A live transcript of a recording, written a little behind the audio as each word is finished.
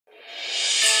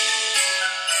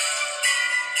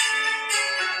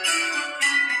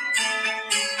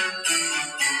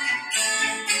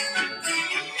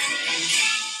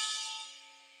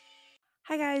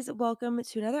guys, welcome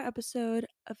to another episode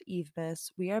of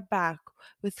EVEMAS. We are back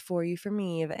with For You From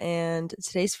Eve, and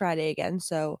today's Friday again.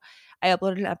 So I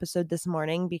uploaded an episode this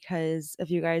morning because if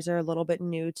you guys are a little bit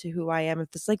new to who I am, if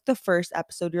this is like the first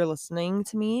episode you're listening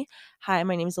to me, hi,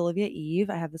 my name is Olivia Eve.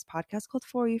 I have this podcast called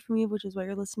For You From Eve, which is what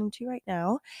you're listening to right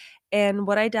now. And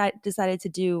what I decided to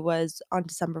do was on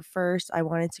December 1st, I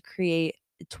wanted to create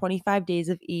 25 Days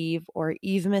of Eve or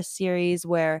EVEMAS series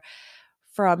where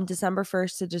from December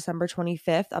 1st to December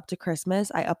 25th up to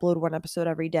Christmas, I upload one episode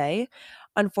every day.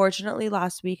 Unfortunately,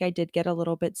 last week I did get a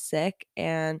little bit sick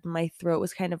and my throat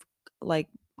was kind of like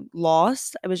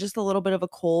lost. It was just a little bit of a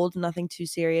cold, nothing too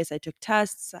serious. I took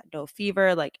tests, no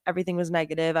fever, like everything was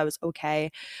negative. I was okay.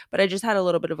 But I just had a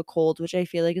little bit of a cold, which I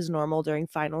feel like is normal during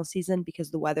final season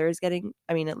because the weather is getting,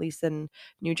 I mean, at least in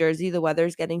New Jersey, the weather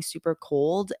is getting super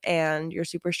cold and you're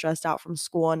super stressed out from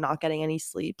school and not getting any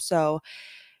sleep. So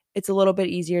it's a little bit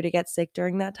easier to get sick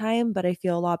during that time, but I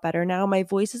feel a lot better now. My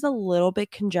voice is a little bit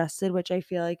congested, which I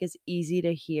feel like is easy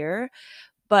to hear,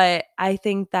 but I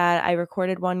think that I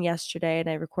recorded one yesterday and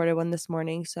I recorded one this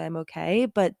morning, so I'm okay.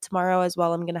 But tomorrow as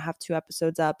well, I'm going to have 2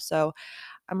 episodes up. So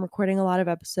I'm recording a lot of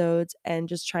episodes and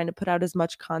just trying to put out as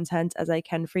much content as I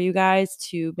can for you guys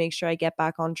to make sure I get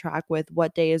back on track with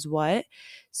what day is what.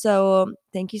 So,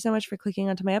 thank you so much for clicking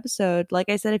onto my episode. Like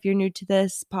I said, if you're new to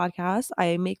this podcast,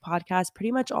 I make podcasts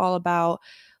pretty much all about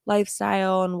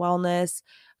lifestyle and wellness,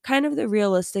 kind of the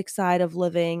realistic side of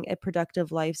living a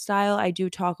productive lifestyle. I do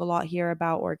talk a lot here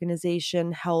about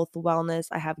organization, health, wellness.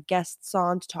 I have guests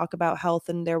on to talk about health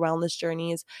and their wellness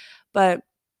journeys, but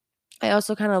I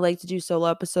also kind of like to do solo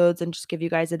episodes and just give you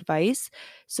guys advice.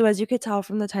 So, as you could tell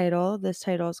from the title, this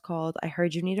title is called I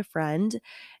Heard You Need a Friend.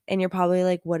 And you're probably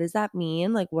like, what does that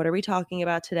mean? Like, what are we talking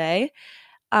about today?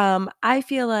 I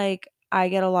feel like I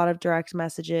get a lot of direct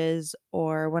messages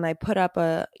or when I put up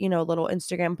a, little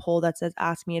Instagram poll that says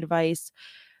ask me advice,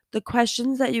 the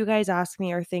questions that you guys ask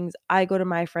me are things I go to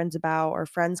my friends about or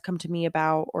friends come to me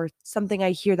about or something I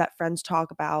hear that friends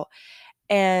talk about.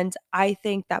 And I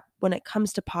think that when it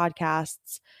comes to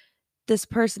podcasts, this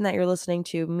person that you're listening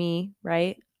to, me,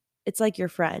 right? It's like your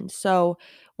friend. So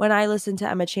when I listen to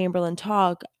Emma Chamberlain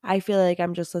talk, I feel like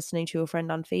I'm just listening to a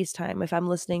friend on FaceTime. If I'm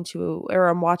listening to or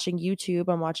I'm watching YouTube,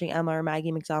 I'm watching Emma or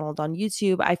Maggie McDonald on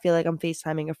YouTube, I feel like I'm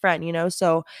FaceTiming a friend.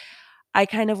 So I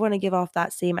kind of want to give off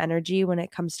that same energy when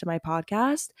it comes to my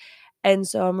podcast. And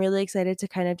so I'm really excited to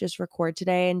kind of just record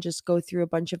today and just go through a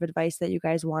bunch of advice that you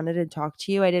guys wanted and talk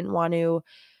to you. I didn't want to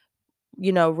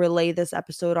relay this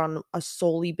episode on a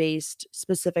solely based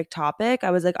specific topic. I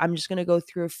was like, I'm just going to go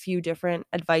through a few different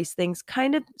advice things,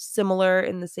 kind of similar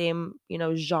in the same,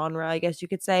 genre, I guess you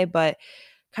could say, but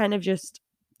kind of just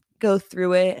go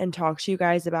through it and talk to you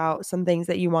guys about some things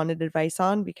that you wanted advice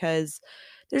on because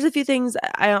there's a few things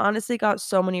I honestly got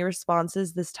so many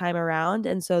responses this time around.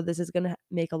 And so this is going to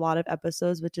make a lot of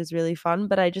episodes, which is really fun.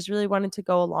 But I just really wanted to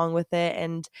go along with it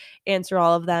and answer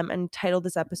all of them and title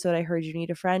this episode, I Heard You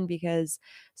Need a Friend, because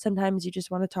sometimes you just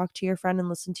want to talk to your friend and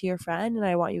listen to your friend. And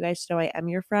I want you guys to know I am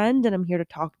your friend and I'm here to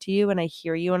talk to you and I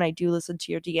hear you and I do listen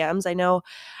to your DMs. I know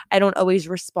I don't always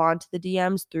respond to the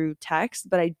DMs through text,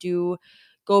 but I do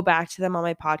go back to them on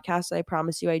my podcast. So I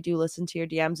promise you, I do listen to your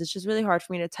DMs. It's just really hard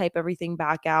for me to type everything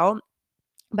back out.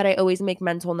 But I always make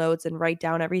mental notes and write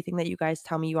down everything that you guys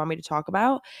tell me you want me to talk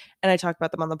about. And I talk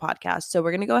about them on the podcast. So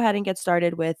we're going to go ahead and get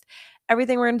started with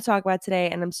everything we're going to talk about today.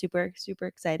 And I'm super, super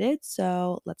excited.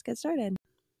 So let's get started.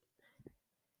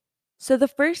 So, the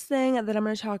first thing that I'm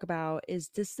going to talk about is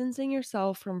distancing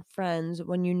yourself from friends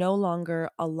when you no longer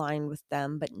align with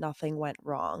them, but nothing went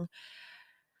wrong.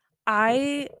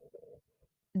 I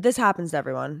This happens to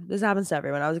everyone. This happens to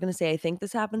everyone. I was gonna say I think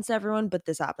this happens to everyone, but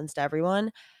this happens to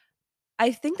everyone.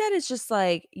 I think that it's just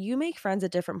like you make friends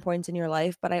at different points in your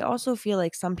life, but I also feel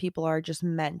like some people are just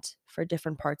meant for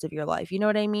different parts of your life. You know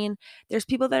what I mean? There's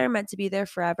people that are meant to be there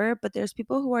forever, but there's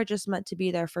people who are just meant to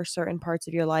be there for certain parts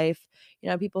of your life.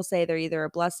 People say they're either a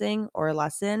blessing or a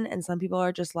lesson, and some people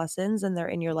are just lessons and they're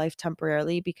in your life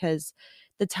temporarily because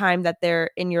the time that they're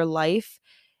in your life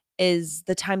is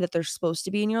the time that they're supposed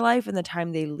to be in your life, and the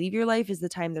time they leave your life is the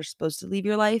time they're supposed to leave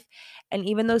your life. And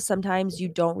even though sometimes you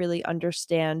don't really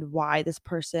understand why this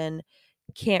person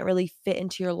can't really fit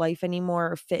into your life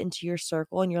anymore or fit into your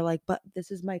circle, and you're like, but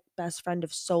this is my best friend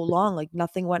of so long, like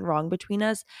nothing went wrong between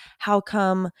us. How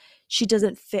come she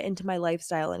doesn't fit into my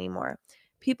lifestyle anymore?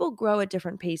 People grow at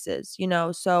different paces.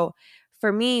 So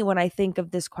for me, when I think of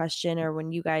this question, or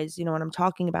when you guys, when I'm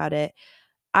talking about it,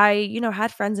 I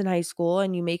had friends in high school,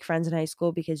 and you make friends in high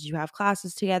school because you have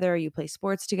classes together, you play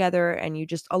sports together, and you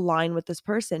just align with this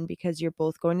person because you're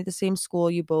both going to the same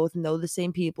school, you both know the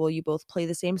same people, you both play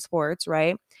the same sports,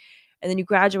 right? and then you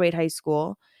graduate high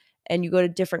school and you go to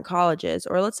different colleges,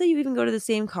 or let's say you even go to the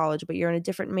same college, but you're in a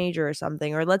different major or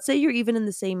something, or let's say you're even in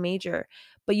the same major,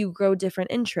 but you grow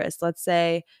different interests. Let's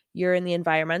say you're in the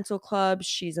environmental club,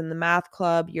 she's in the math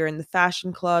club, you're in the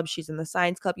fashion club, she's in the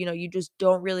science club. You just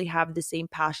don't really have the same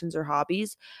passions or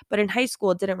hobbies. But in high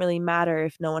school, it didn't really matter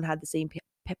if no one had the same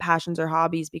passions or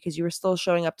hobbies because you were still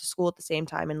showing up to school at the same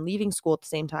time and leaving school at the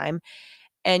same time,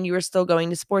 and you were still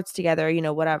going to sports together,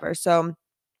 whatever. So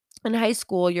in high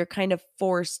school, you're kind of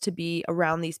forced to be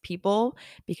around these people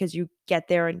because you get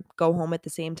there and go home at the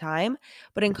same time.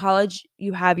 But in college,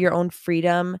 you have your own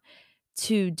freedom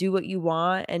to do what you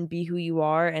want and be who you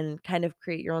are and kind of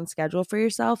create your own schedule for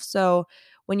yourself. So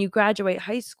when you graduate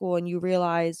high school and you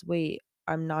realize, wait,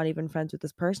 I'm not even friends with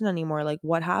this person anymore. Like,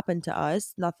 what happened to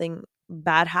us? Nothing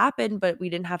bad happened, but we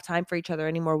didn't have time for each other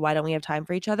anymore. Why don't we have time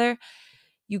for each other?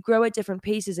 You grow at different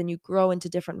paces and you grow into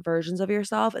different versions of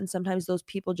yourself. And sometimes those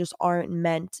people just aren't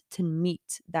meant to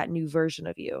meet that new version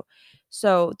of you.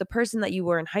 So the person that you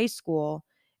were in high school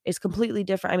is completely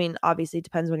different. I mean, obviously, it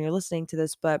depends when you're listening to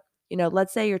this, but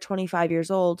let's say you're 25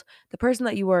 years old. The person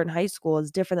that you were in high school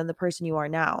is different than the person you are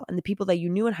now. And the people that you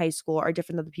knew in high school are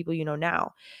different than the people you know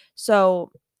now.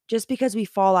 So just because we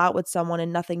fall out with someone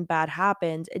and nothing bad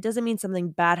happened, it doesn't mean something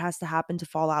bad has to happen to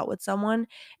fall out with someone.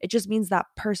 It just means that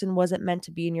person wasn't meant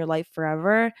to be in your life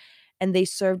forever and they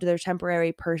served their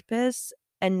temporary purpose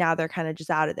and now they're kind of just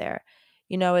out of there.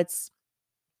 It's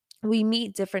we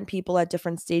meet different people at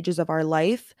different stages of our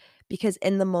life because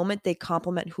in the moment they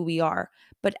complement who we are.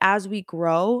 But as we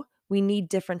grow, we need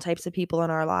different types of people in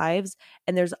our lives.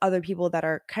 And there's other people that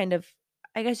are kind of,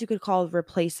 I guess you could call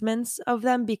replacements of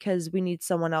them because we need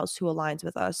someone else who aligns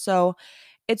with us. So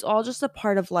it's all just a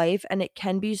part of life. And it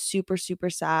can be super, super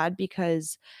sad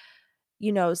because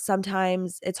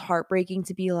sometimes it's heartbreaking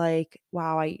to be like,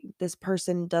 wow, this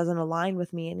person doesn't align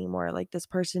with me anymore. Like this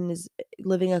person is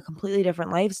living a completely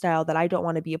different lifestyle that I don't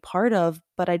want to be a part of,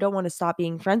 but I don't want to stop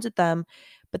being friends with them.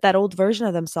 But that old version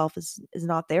of themselves is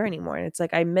not there anymore. And it's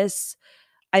like I miss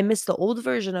the old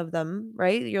version of them,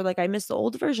 right? You're like, I miss the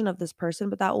old version of this person,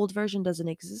 but that old version doesn't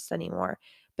exist anymore.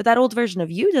 But that old version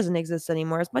of you doesn't exist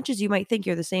anymore. As much as you might think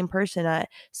you're the same person at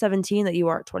 17 that you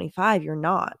are at 25, you're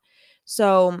not.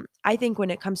 So I think when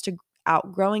it comes to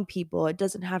outgrowing people, it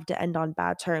doesn't have to end on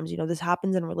bad terms. This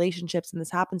happens in relationships and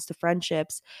this happens to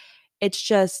friendships. It's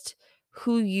just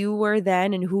who you were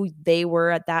then and who they were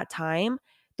at that time.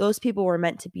 Those people were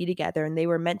meant to be together and they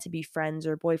were meant to be friends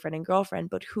or boyfriend and girlfriend,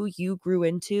 but who you grew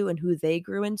into and who they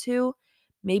grew into,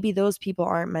 maybe those people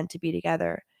aren't meant to be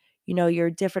together. You're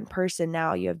a different person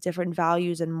now. You have different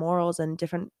values and morals and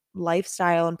different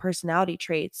lifestyle and personality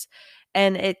traits.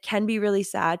 And it can be really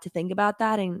sad to think about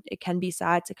that. And it can be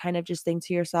sad to kind of just think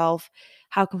to yourself,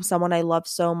 how come someone I love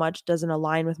so much doesn't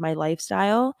align with my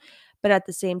lifestyle? But at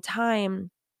the same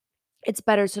time, it's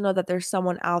better to know that there's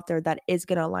someone out there that is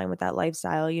going to align with that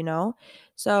lifestyle?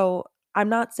 So I'm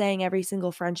not saying every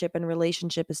single friendship and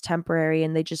relationship is temporary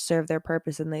and they just serve their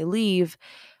purpose and they leave.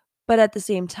 But at the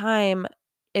same time,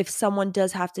 if someone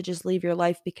does have to just leave your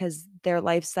life because their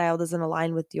lifestyle doesn't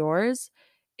align with yours,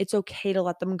 it's okay to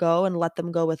let them go and let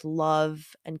them go with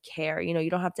love and care. You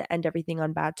don't have to end everything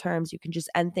on bad terms. You can just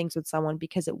end things with someone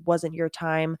because it wasn't your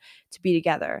time to be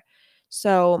together.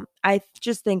 So I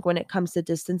just think when it comes to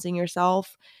distancing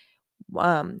yourself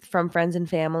from friends and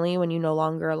family when you no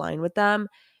longer align with them,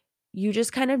 you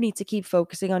just kind of need to keep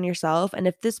focusing on yourself. And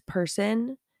if this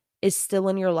person is still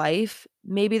in your life,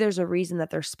 maybe there's a reason that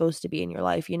they're supposed to be in your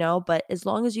life. But as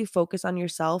long as you focus on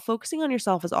yourself, focusing on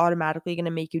yourself is automatically going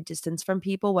to make you distance from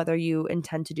people, whether you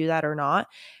intend to do that or not.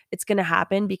 It's going to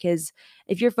happen because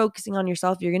if you're focusing on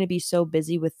yourself, you're going to be so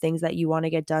busy with things that you want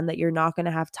to get done that you're not going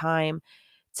to have time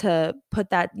to put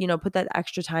that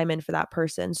extra time in for that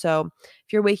person. So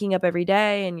if you're waking up every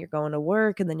day and you're going to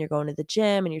work and then you're going to the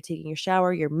gym and you're taking your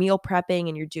shower, you're meal prepping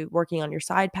and you're working on your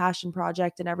side passion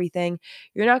project and everything,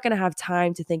 you're not going to have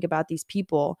time to think about these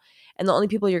people. And the only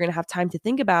people you're going to have time to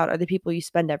think about are the people you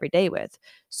spend every day with.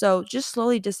 So just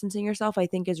slowly distancing yourself, I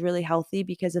think, is really healthy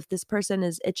because if this person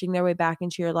is itching their way back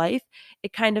into your life,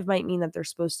 it kind of might mean that they're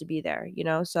supposed to be there?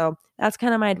 So that's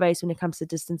kind of my advice when it comes to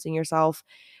distancing yourself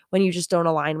when you just don't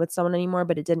align with someone anymore,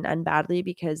 but it didn't end badly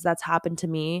because that's happened to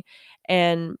me.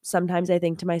 And sometimes I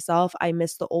think to myself, I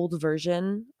miss the old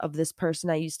version of this person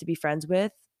I used to be friends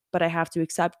with, but I have to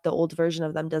accept the old version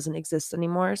of them doesn't exist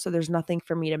anymore. So there's nothing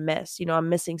for me to miss. I'm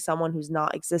missing someone who's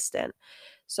not existent.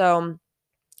 So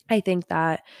I think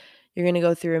that you're going to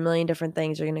go through a million different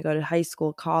things. You're going to go to high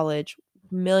school, college,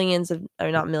 millions of,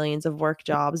 or not millions of work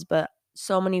jobs, but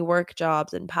so many work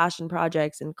jobs and passion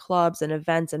projects and clubs and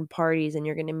events and parties, and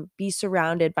you're going to be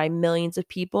surrounded by millions of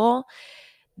people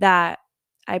that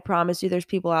I promise you there's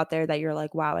people out there that you're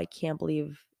like, wow, I can't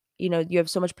believe, you have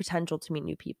so much potential to meet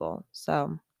new people.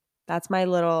 So that's my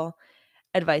little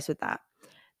advice with that.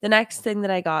 The next thing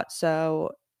that I got,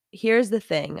 so here's the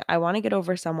thing. I want to get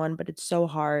over someone, but it's so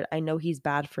hard. I know he's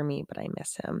bad for me, but I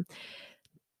miss him.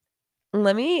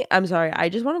 I'm sorry. I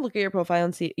just want to look at your profile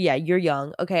and see. Yeah, you're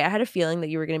young. Okay. I had a feeling that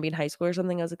you were going to be in high school or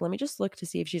something. I was like, let me just look to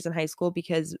see if she's in high school,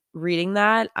 because reading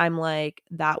that, I'm like,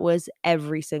 that was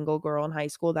every single girl in high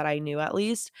school that I knew, at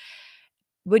least.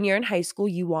 When you're in high school,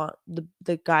 you want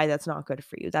the guy that's not good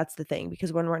for you. That's the thing,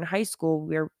 because when we're in high school,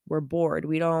 we're bored.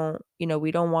 We don't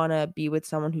want to be with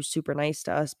someone who's super nice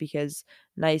to us, because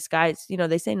nice guys,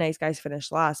 they say nice guys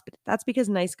finish last, but that's because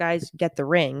nice guys get the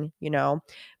ring.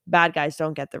 Bad guys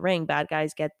don't get the ring. Bad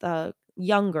guys get the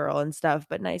young girl and stuff,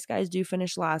 but nice guys do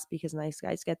finish last because nice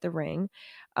guys get the ring.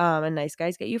 And nice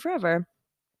guys get you forever.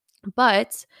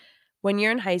 But when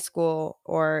you're in high school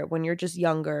or when you're just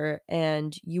younger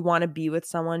and you want to be with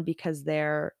someone because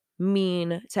they're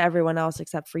mean to everyone else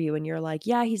except for you, and you're like,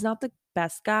 yeah, he's not the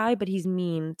best guy, but he's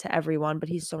mean to everyone, but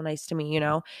he's so nice to me.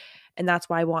 And that's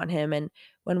why I want him. And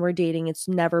when we're dating, it's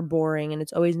never boring and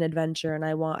it's always an adventure, and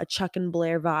I want a Chuck and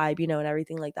Blair vibe, and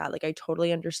everything like that. Like, I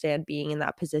totally understand being in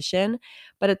that position,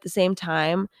 but at the same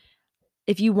time,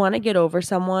 if you wanna get over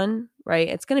someone, right,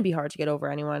 it's gonna be hard to get over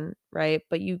anyone, right?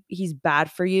 But he's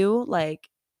bad for you, like,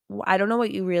 I don't know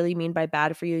what you really mean by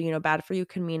bad for you. Bad for you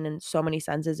can mean in so many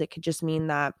senses. It could just mean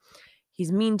that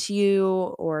he's mean to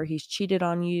you, or he's cheated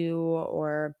on you,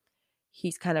 or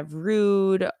he's kind of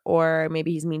rude, or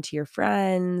maybe he's mean to your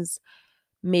friends.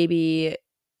 Maybe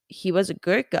he was a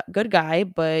good guy,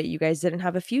 but you guys didn't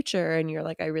have a future, and you're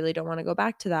like, "I really don't wanna go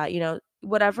back to that,"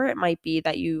 whatever it might be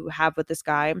that you have with this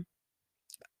guy,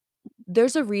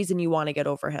 there's a reason you wanna get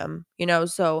over him.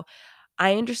 So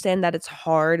I understand that it's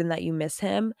hard and that you miss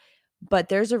him, but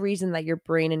there's a reason that your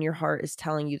brain and your heart is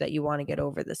telling you that you wanna get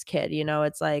over this kid.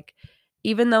 It's like,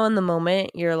 even though in the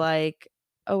moment you're like,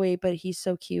 "Oh, wait, but he's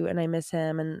so cute and I miss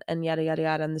him and yada, yada,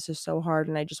 yada, and this is so hard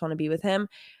and I just wanna be with him."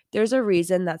 There's a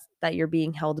reason that you're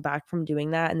being held back from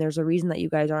doing that, and there's a reason that you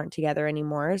guys aren't together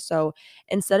anymore. So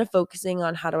instead of focusing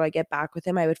on how do I get back with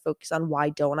him, I would focus on why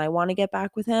don't I wanna get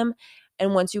back with him.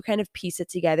 And once you kind of piece it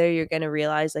together, you're going to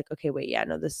realize, like, okay, wait, yeah,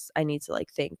 no, I need to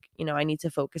like think, I need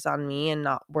to focus on me and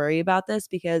not worry about this,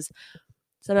 because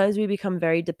sometimes we become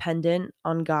very dependent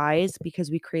on guys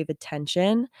because we crave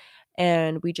attention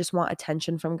and we just want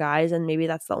attention from guys. And maybe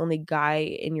that's the only guy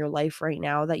in your life right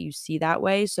now that you see that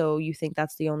way. So you think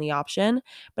that's the only option.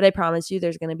 But I promise you,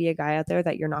 there's going to be a guy out there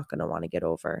that you're not going to want to get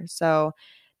over. So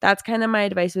that's kind of my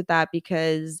advice with that,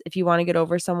 because if you want to get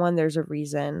over someone, there's a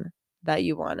reason that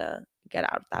you want to get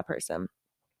out of that person.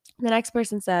 The next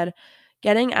person said,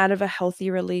 getting out of a healthy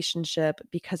relationship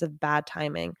because of bad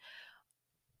timing.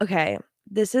 Okay,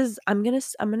 I'm going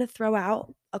to throw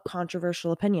out a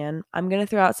controversial opinion. I'm going to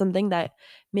throw out something that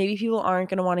maybe people aren't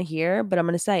going to want to hear, but I'm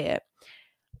going to say it.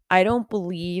 I don't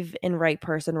believe in right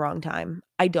person, wrong time.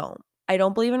 I don't. I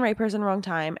don't believe in right person, wrong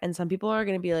time. And some people are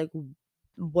going to be like,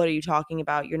 what are you talking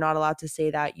about? You're not allowed to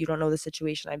say that. You don't know the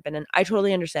situation I've been in. I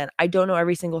totally understand. I don't know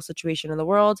every single situation in the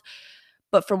world.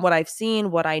 But from what I've seen,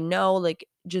 what I know, like,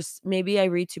 just maybe I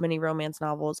read too many romance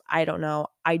novels. I don't know.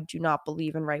 I do not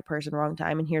believe in right person, wrong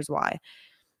time. And here's why.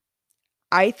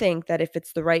 I think that if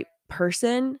it's the right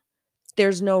person,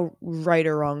 there's no right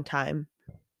or wrong time.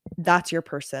 That's your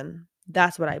person.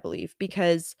 That's what I believe.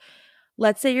 Because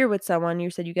let's say you're with someone,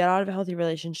 you said you get out of a healthy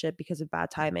relationship because of bad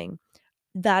timing.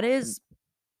 That is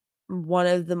one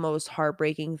of the most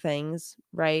heartbreaking things,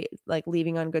 right? Like,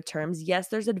 leaving on good terms. Yes,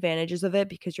 there's advantages of it,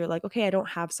 because you're like, okay, I don't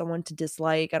have someone to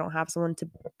dislike. I don't have someone to,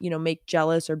 make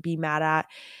jealous or be mad at.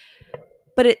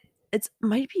 But it's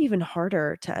might be even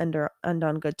harder to end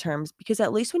on good terms, because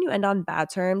at least when you end on bad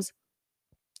terms,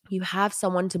 you have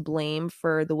someone to blame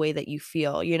for the way that you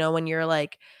feel. When you're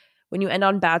like, when you end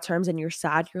on bad terms and you're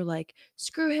sad, you're like,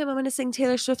 screw him, I'm gonna sing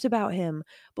Taylor Swift about him.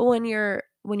 But when you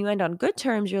end on good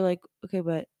terms, you're like, okay,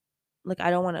 but like,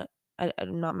 I don't wanna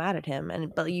I'm not mad at him,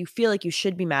 but you feel like you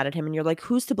should be mad at him, and you're like,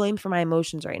 "Who's to blame for my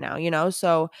emotions right now?"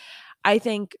 So, I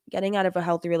think getting out of a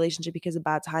healthy relationship because of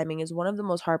bad timing is one of the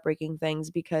most heartbreaking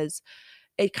things, because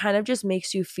it kind of just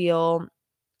makes you feel,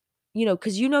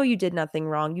 because you did nothing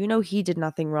wrong, he did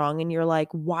nothing wrong, and you're like,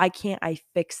 "Why can't I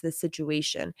fix this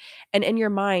situation?" And in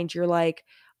your mind, you're like,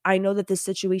 "I know that this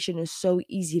situation is so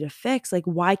easy to fix, like,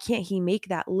 why can't he make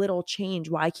that little change?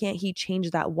 Why can't he change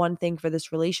that one thing for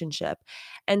this relationship?"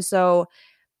 And so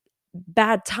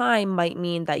bad time might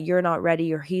mean that you're not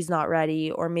ready or he's not ready,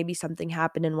 or maybe something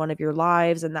happened in one of your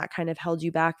lives and that kind of held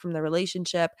you back from the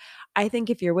relationship. I think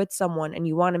if you're with someone and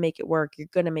you want to make it work, you're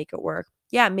going to make it work.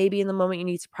 Yeah, maybe in the moment you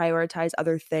need to prioritize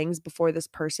other things before this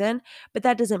person, but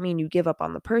that doesn't mean you give up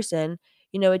on the person.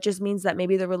 It just means that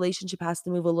maybe the relationship has to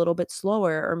move a little bit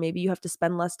slower, or maybe you have to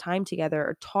spend less time together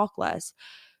or talk less.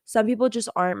 Some people just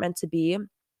aren't meant to be,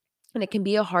 and it can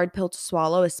be a hard pill to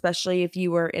swallow, especially if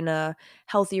you were in a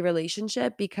healthy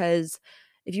relationship, because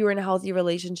if you were in a healthy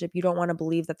relationship, you don't want to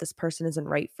believe that this person isn't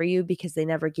right for you because they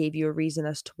never gave you a reason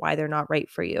as to why they're not right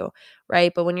for you,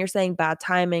 right? But when you're saying bad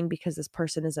timing because this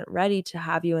person isn't ready to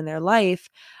have you in their life,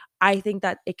 I think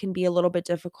that it can be a little bit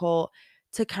difficult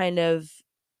to kind of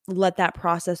let that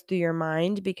process through your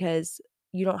mind, because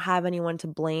you don't have anyone to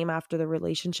blame after the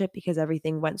relationship because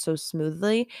everything went so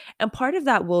smoothly. And part of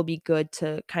that will be good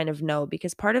to kind of know,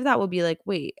 because part of that will be like,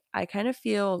 wait, I kind of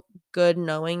feel good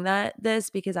knowing that this,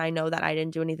 because I know that I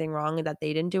didn't do anything wrong and that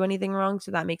they didn't do anything wrong.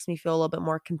 So that makes me feel a little bit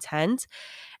more content.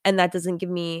 And that doesn't give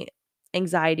me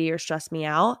anxiety or stress me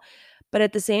out. But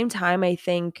at the same time, I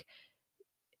think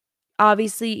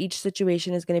obviously each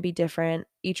situation is going to be different,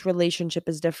 each relationship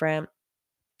is different.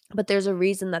 But there's a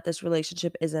reason that this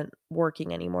relationship isn't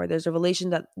working anymore. There's a reason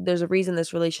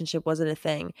this relationship wasn't a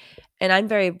thing. And I'm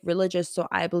very religious, so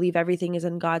I believe everything is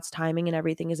in God's timing and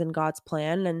everything is in God's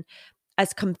plan. And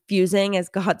as confusing as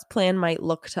God's plan might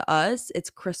look to us, it's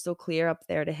crystal clear up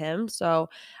there to him. So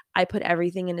I put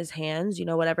everything in his hands.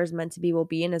 Whatever's meant to be will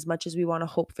be. And as much as we want to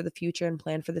hope for the future and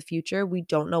plan for the future, we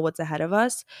don't know what's ahead of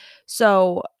us.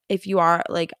 So if you are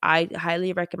like, I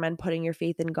highly recommend putting your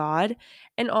faith in God,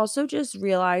 and also just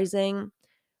realizing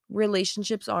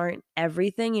relationships aren't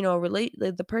everything.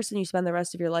 The person you spend the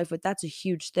rest of your life with, that's a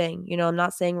huge thing. I'm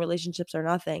not saying relationships are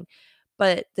nothing,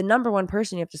 but the number one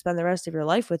person you have to spend the rest of your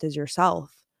life with is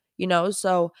yourself.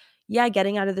 So yeah,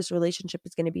 getting out of this relationship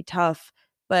is going to be tough,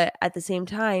 but at the same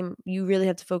time, you really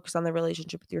have to focus on the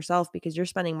relationship with yourself, because you're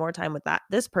spending more time with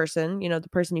this person, the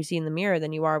person you see in the mirror,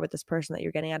 than you are with this person that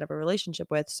you're getting out of a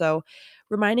relationship with. So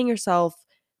reminding yourself,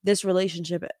 this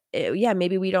relationship, yeah,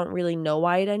 maybe we don't really know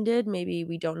why it ended. Maybe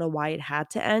we don't know why it had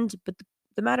to end, but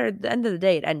at the end of the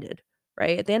day, it ended,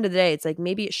 right? At the end of the day, it's like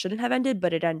maybe it shouldn't have ended,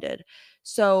 but it ended.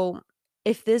 So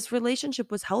if this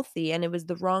relationship was healthy and it was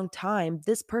the wrong time,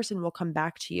 this person will come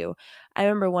back to you. I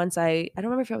remember once I don't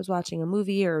remember if I was watching a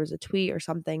movie or it was a tweet or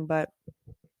something, but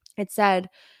it said,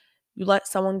 you let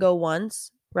someone go once,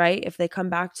 right? If they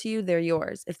come back to you, they're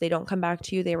yours. If they don't come back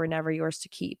to you, they were never yours to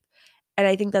keep. And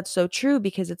I think that's so true,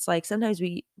 because it's like sometimes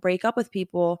we break up with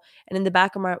people and in the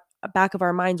back of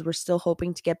our minds, we're still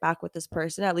hoping to get back with this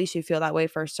person. At least you feel that way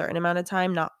for a certain amount of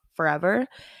time, not forever.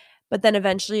 But then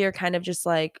eventually you're kind of just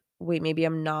like, wait, maybe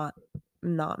I'm not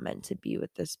meant to be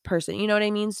with this person. You know what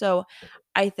I mean? So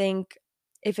I think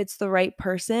if it's the right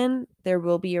person, there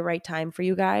will be a right time for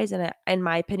you guys. And in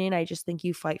my opinion, I just think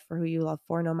you fight for who you love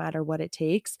for, no matter what it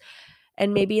takes.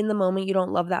 And maybe in the moment you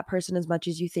don't love that person as much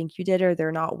as you think you did, or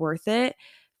they're not worth it.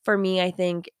 For me, I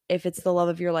think if it's the love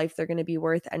of your life, they're going to be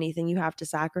worth anything you have to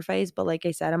sacrifice. But like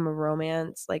I said, I'm a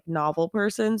romance, like, novel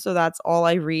person, so that's all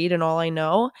I read and all I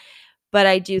know. But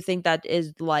I do think that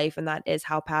is life, and that is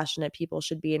how passionate people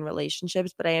should be in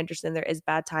relationships. But I understand there is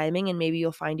bad timing, and maybe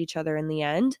you'll find each other in the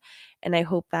end. And I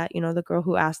hope that, the girl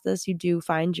who asked this, you do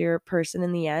find your person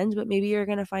in the end, but maybe you're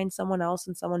going to find someone else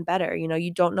and someone better.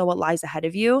 You don't know what lies ahead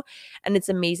of you. And it's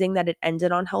amazing that it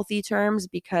ended on healthy terms,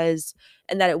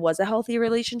 and that it was a healthy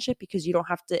relationship, because you don't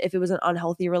have to, if it was an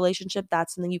unhealthy relationship,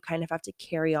 that's something you kind of have to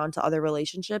carry on to other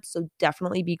relationships. So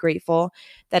definitely be grateful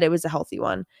that it was a healthy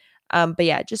one. But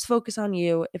yeah, just focus on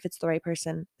you. If it's the right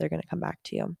person, they're going to come back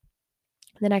to you.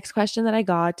 The next question that I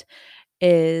got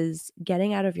is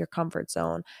getting out of your comfort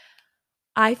zone.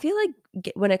 I feel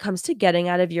like when it comes to getting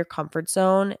out of your comfort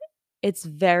zone, it's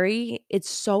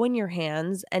so in your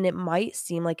hands, and it might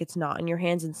seem like it's not in your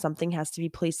hands and something has to be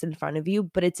placed in front of you,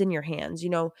 but it's in your hands.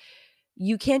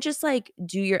 You can't just like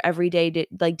do your everyday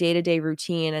like day-to-day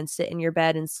routine and sit in your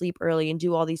bed and sleep early and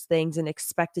do all these things and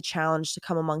expect a challenge to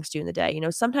come amongst you in the day.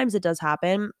 Sometimes it does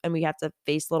happen and we have to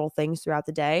face little things throughout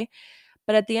the day.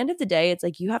 But at the end of the day, it's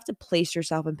like you have to place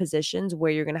yourself in positions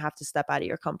where you're going to have to step out of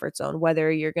your comfort zone,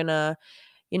 whether you're going to,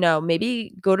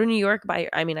 maybe go to New York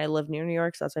I mean, I live near New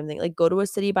York, so that's what I'm thinking. Like, go to a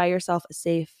city by yourself,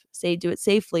 do it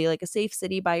safely, like a safe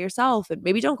city by yourself. And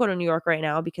maybe don't go to New York right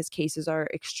now because cases are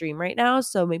extreme right now.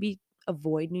 So maybe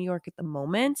avoid New York at the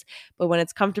moment. But when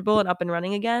it's comfortable and up and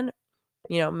running again,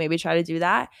 maybe try to do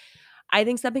that. I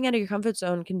think stepping out of your comfort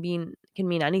zone can mean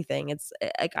anything. It's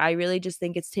like, I really just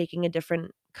think it's taking a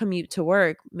different commute to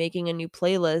work, making a new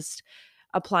playlist,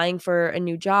 applying for a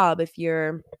new job. If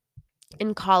you're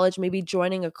In college, maybe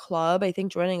joining a club. I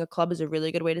think joining a club is a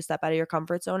really good way to step out of your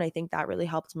comfort zone. I think that really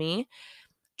helped me.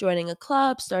 Joining a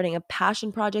club, starting a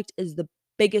passion project is the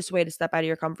biggest way to step out of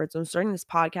your comfort zone. Starting this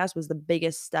podcast was the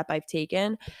biggest step I've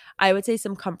taken. I would say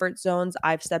some comfort zones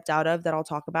I've stepped out of that I'll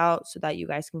talk about so that you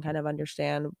guys can kind of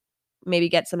understand, maybe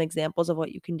get some examples of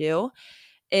what you can do.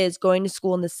 Is going to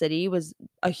school in the city was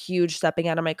a huge stepping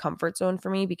out of my comfort zone for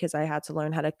me because I had to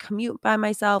learn how to commute by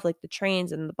myself, like the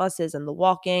trains and the buses and the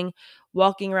walking.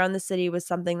 Walking around the city was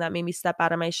something that made me step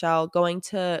out of my shell. Going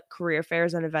to career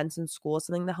fairs and events in school is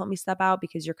something that helped me step out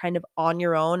because you're kind of on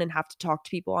your own and have to talk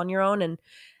to people on your own. And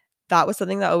that was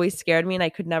something that always scared me and I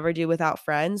could never do without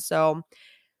friends. So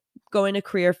going to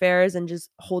career fairs and just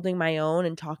holding my own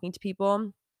and talking to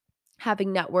people,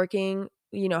 having networking,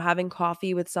 having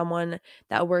coffee with someone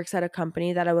that works at a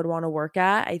company that I would want to work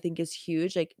at, I think is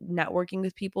huge. Like networking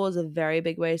with people is a very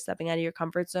big way of stepping out of your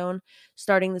comfort zone.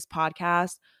 Starting this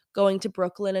podcast, going to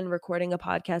Brooklyn and recording a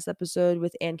podcast episode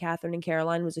with Ann Catherine and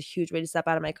Caroline was a huge way to step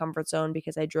out of my comfort zone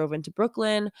because I drove into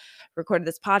Brooklyn, recorded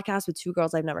this podcast with two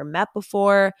girls I've never met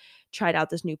before, tried out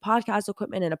this new podcast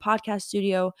equipment in a podcast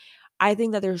studio. I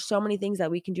think that there's so many things that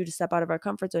we can do to step out of our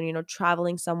comfort zone,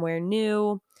 traveling somewhere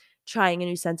new, trying a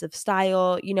new sense of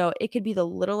style. It could be the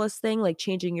littlest thing like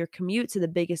changing your commute to the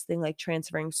biggest thing like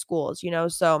transferring schools.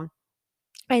 So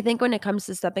I think when it comes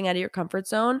to stepping out of your comfort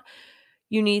zone,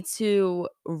 you need to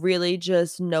really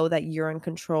just know that you're in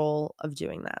control of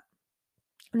doing that.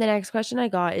 And the next question I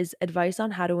got is advice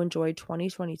on how to enjoy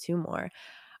 2022 more.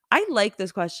 I like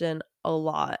this question a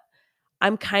lot.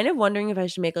 I'm kind of wondering if I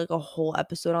should make like a whole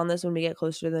episode on this when we get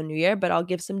closer to the new year, but I'll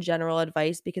give some general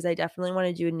advice because I definitely want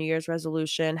to do a New Year's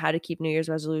resolution, how to keep New Year's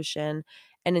resolution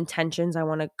and intentions I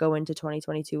want to go into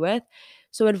 2022 with.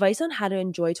 So advice on how to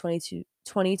enjoy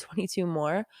 2022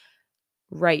 more.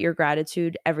 Write your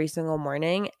gratitude every single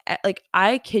morning. Like,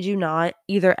 I kid you not,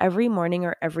 either every morning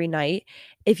or every night,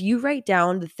 if you write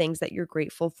down the things that you're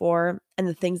grateful for and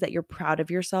the things that you're proud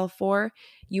of yourself for,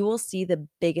 you will see the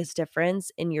biggest difference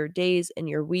in your days, in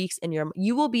your weeks,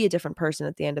 you will be a different person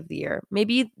at the end of the year.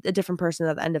 Maybe a different person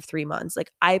at the end of 3 months.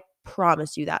 Like, I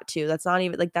promise you that too. That's not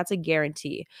even like that's a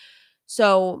guarantee.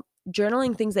 So,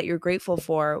 journaling things that you're grateful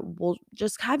for will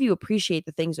just have you appreciate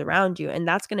the things around you. And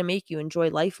that's going to make you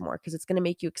enjoy life more because it's going to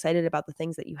make you excited about the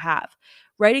things that you have.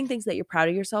 Writing things that you're proud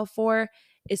of yourself for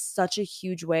is such a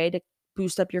huge way to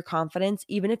boost up your confidence.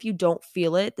 Even if you don't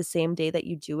feel it the same day that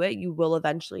you do it, you will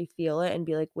eventually feel it and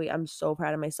be like, wait, I'm so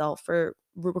proud of myself for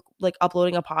like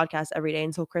uploading a podcast every day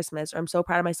until Christmas, or I'm so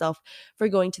proud of myself for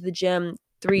going to the gym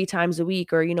 3 times a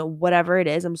week, or, whatever it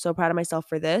is. I'm so proud of myself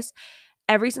for this.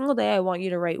 Every single day, I want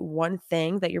you to write one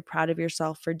thing that you're proud of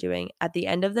yourself for doing. At the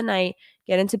end of the night,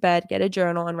 get into bed, get a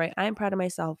journal, and write, I'm proud of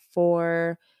myself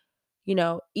for,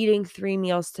 eating 3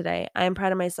 meals today. I am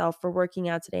proud of myself for working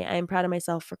out today. I am proud of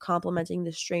myself for complimenting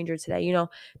this stranger today.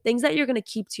 Things that you're going to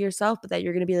keep to yourself, but that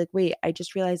you're going to be like, wait, I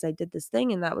just realized I did this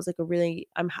thing. And that was like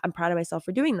I'm proud of myself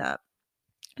for doing that.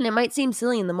 And it might seem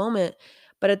silly in the moment,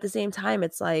 but at the same time,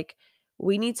 it's like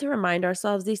we need to remind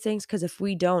ourselves these things because if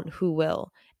we don't, who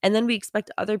will? And then we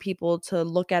expect other people to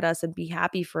look at us and be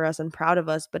happy for us and proud of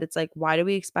us. But it's like, why do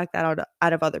we expect that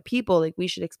out of other people? Like, we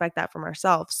should expect that from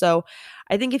ourselves. So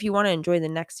I think if you want to enjoy the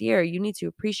next year, you need to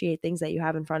appreciate things that you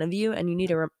have in front of you. And you need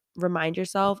to remind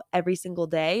yourself every single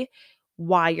day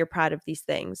why you're proud of these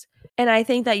things. And I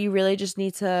think that you really just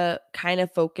need to kind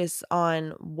of focus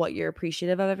on what you're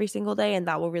appreciative of every single day, and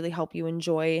that will really help you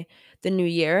enjoy the new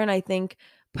year. And I think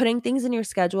putting things in your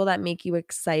schedule that make you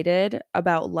excited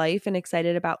about life and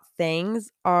excited about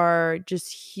things are just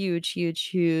huge, huge,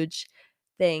 huge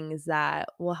things that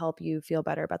will help you feel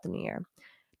better about the new year.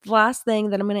 The last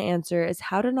thing that I'm going to answer is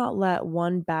how to not let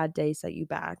one bad day set you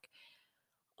back.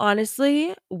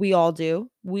 Honestly, we all do.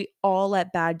 We all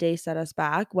let bad days set us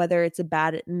back, whether it's a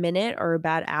bad minute or a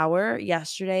bad hour.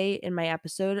 Yesterday in my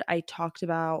episode, I talked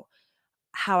about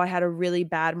how I had a really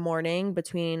bad morning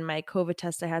between my COVID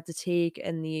test I had to take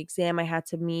and the exam I had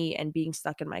to meet and being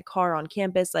stuck in my car on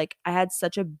campus. Like, I had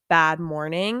such a bad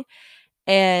morning.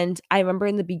 And I remember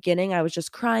in the beginning, I was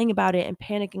just crying about it and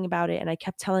panicking about it. And I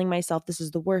kept telling myself, this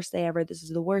is the worst day ever. This is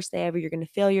the worst day ever. You're going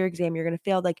to fail your exam. You're going to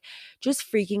fail. Like, just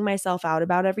freaking myself out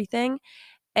about everything.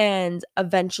 And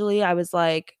eventually I was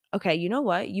like, okay, you know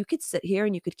what? You could sit here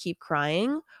and you could keep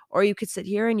crying, or you could sit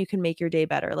here and you can make your day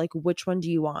better. Like, which one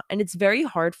do you want? And it's very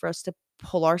hard for us to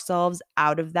pull ourselves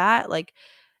out of that. Like,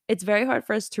 it's very hard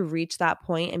for us to reach that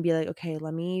point and be like, okay,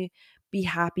 let me be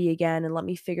happy again and let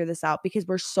me figure this out, because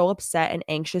we're so upset and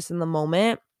anxious in the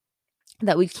moment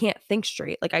that we can't think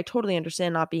straight. Like, I totally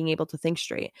understand not being able to think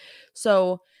straight.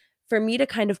 So for me to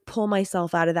kind of pull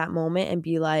myself out of that moment and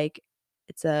be like,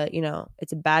 it's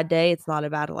a bad day, it's not a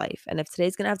bad life. And if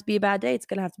today's going to have to be a bad day, it's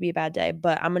going to have to be a bad day,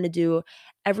 but I'm going to do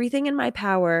everything in my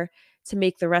power to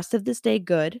make the rest of this day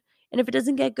good. And if it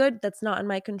doesn't get good, that's not in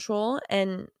my control.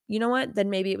 And you know what? Then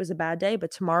maybe it was a bad day,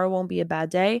 but tomorrow won't be a bad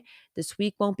day. This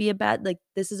week won't be a bad, like,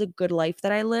 this is a good life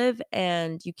that I live,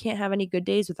 and you can't have any good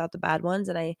days without the bad ones.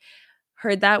 And I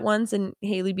heard that once in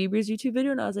Hailey Bieber's YouTube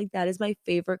video, and I was like, that is my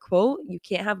favorite quote. You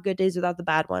can't have good days without the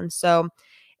bad ones. So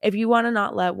if you want to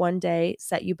not let one day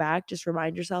set you back, just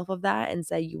remind yourself of that and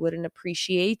say you wouldn't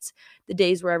appreciate the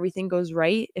days where everything goes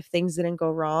right if things didn't go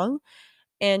wrong.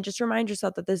 And just remind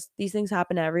yourself that these things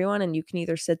happen to everyone, and you can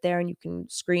either sit there and you can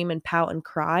scream and pout and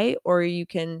cry, or you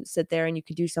can sit there and you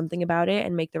can do something about it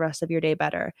and make the rest of your day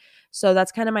better. So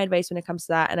that's kind of my advice when it comes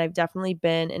to that. And I've definitely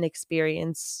been an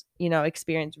experience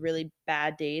really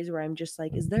bad days where I'm just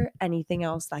like, is there anything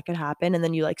else that could happen? And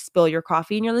then you like spill your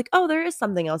coffee and you're like, oh, there is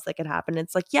something else that could happen. And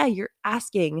it's like, yeah, you're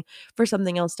asking for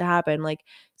something else to happen. Like,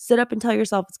 sit up and tell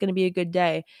yourself it's going to be a good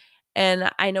day.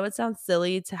 And I know it sounds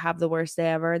silly to have the worst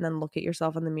day ever and then look at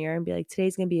yourself in the mirror and be like,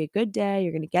 today's going to be a good day.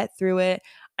 You're going to get through it.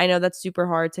 I know that's super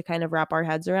hard to kind of wrap our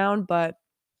heads around, but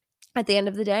at the end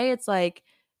of the day, it's like,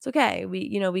 it's okay.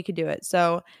 We could do it.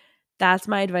 So that's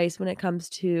my advice when it comes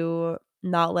to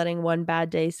not letting one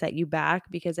bad day set you back,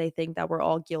 because I think that we're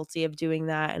all guilty of doing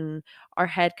that, and our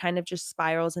head kind of just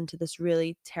spirals into this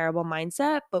really terrible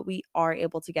mindset, but we are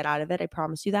able to get out of it. I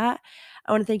promise you that.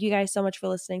 I want to thank you guys so much for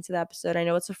listening to the episode. I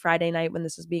know it's a Friday night when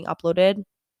this is being uploaded.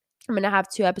 I'm gonna have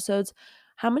 2 episodes.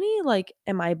 How many, like,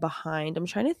 am I behind? I'm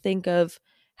trying to think of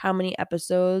how many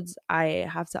episodes I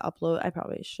have to upload. I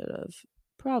probably should have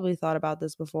probably thought about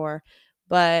this before,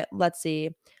 but let's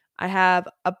see. I have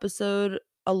episode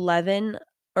 11,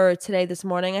 or today this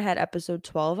morning I had episode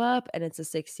 12 up, and it's a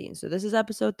 16. So this is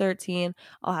episode 13.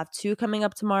 I'll have 2 coming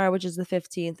up tomorrow, which is the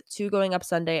 15th, 2 going up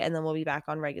Sunday, and then we'll be back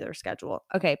on regular schedule.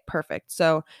 Okay, perfect.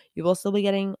 So you will still be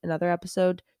getting another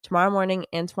episode tomorrow morning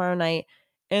and tomorrow night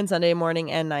and Sunday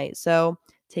morning and night. So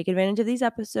take advantage of these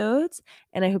episodes.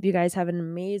 And I hope you guys have an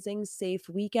amazing, safe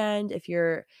weekend. If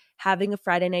you're having a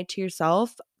Friday night to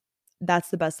yourself, that's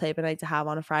the best type of night to have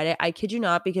on a Friday. I kid you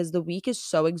not, because the week is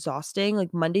so exhausting.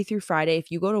 Like Monday through Friday, if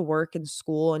you go to work and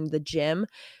school and the gym,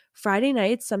 Friday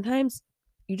nights, sometimes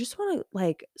you just want to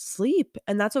like sleep.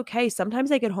 And that's okay.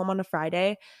 Sometimes I get home on a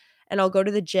Friday and I'll go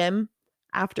to the gym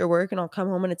after work and I'll come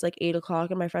home and it's like 8 o'clock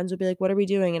and my friends will be like, what are we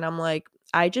doing? And I'm like,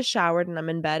 I just showered and I'm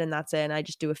in bed and that's it. And I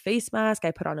just do a face mask.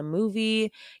 I put on a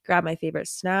movie, grab my favorite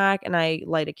snack, and I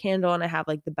light a candle and I have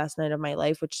like the best night of my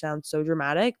life, which sounds so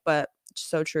dramatic, but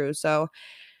so true. So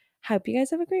hope you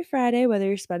guys have a great Friday, whether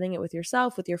you're spending it with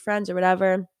yourself, with your friends, or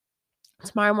whatever.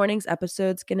 Tomorrow morning's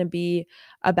episode's going to be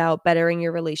about bettering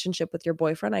your relationship with your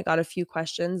boyfriend. I got a few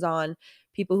questions on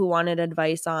people who wanted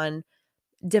advice on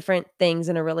different things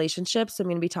in a relationship. So I'm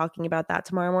going to be talking about that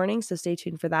tomorrow morning. So stay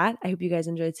tuned for that. I hope you guys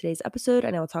enjoyed today's episode,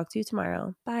 and I will talk to you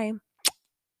tomorrow. Bye.